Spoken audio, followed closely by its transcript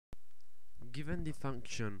Given the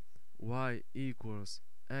function y equals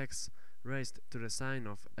x raised to the sine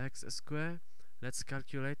of x squared, let's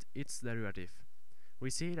calculate its derivative. We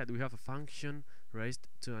see that we have a function raised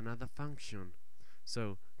to another function.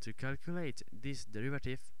 So, to calculate this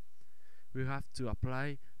derivative, we have to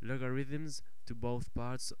apply logarithms to both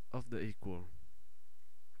parts of the equal.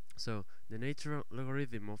 So, the natural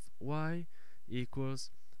logarithm of y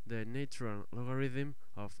equals the natural logarithm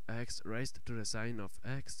of x raised to the sine of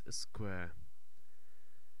x squared.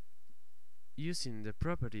 Using the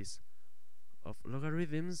properties of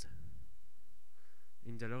logarithms,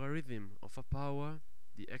 in the logarithm of a power,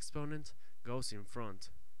 the exponent goes in front.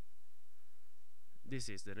 This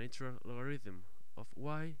is the natural logarithm of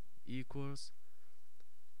y equals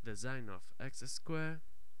the sine of x squared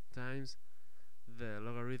times the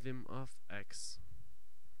logarithm of x.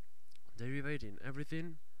 Derivating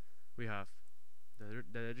everything, we have the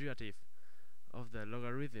derivative of the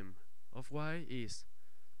logarithm of y is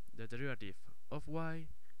the derivative of y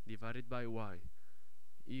divided by y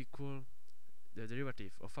equal the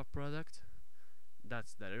derivative of a product,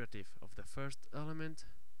 that's the derivative of the first element,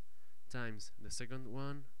 times the second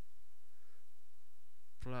one,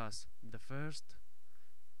 plus the first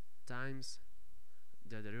times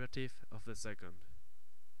the derivative of the second.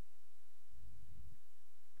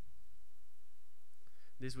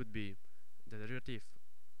 This would be the derivative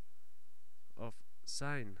of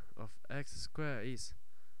sine of x squared is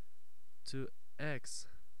 2x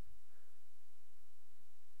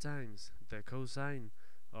times the cosine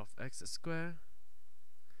of x squared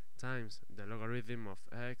times the logarithm of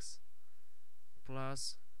x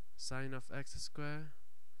plus sine of x squared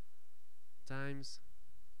times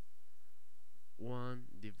 1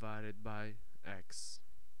 divided by x.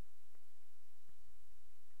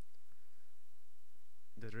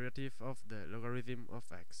 The derivative of the logarithm of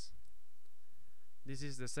x. This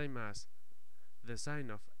is the same as the sine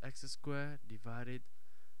of x squared divided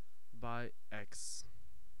by x.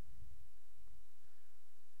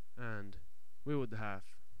 And we would have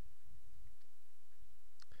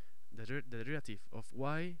the derivative of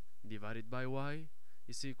y divided by y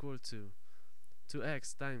is equal to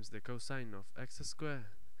 2x times the cosine of x squared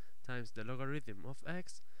times the logarithm of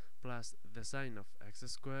x plus the sine of x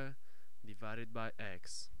squared divided by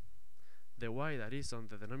x. The y that is on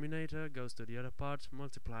the denominator goes to the other part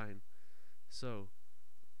multiplying. So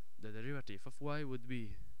the derivative of y would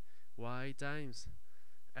be y times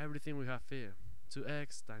everything we have here,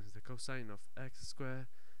 2x times the cosine of x squared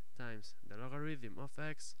times the logarithm of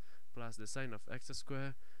x plus the sine of x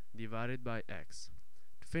squared divided by x.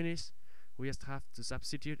 To finish, we just have to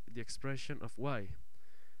substitute the expression of y.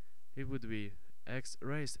 It would be x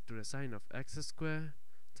raised to the sine of x squared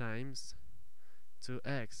times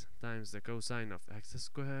 2x times the cosine of x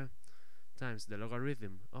squared times the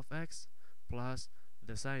logarithm of x plus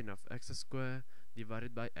the sine of x squared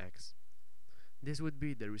divided by x. This would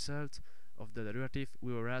be the result of the derivative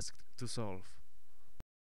we were asked to solve.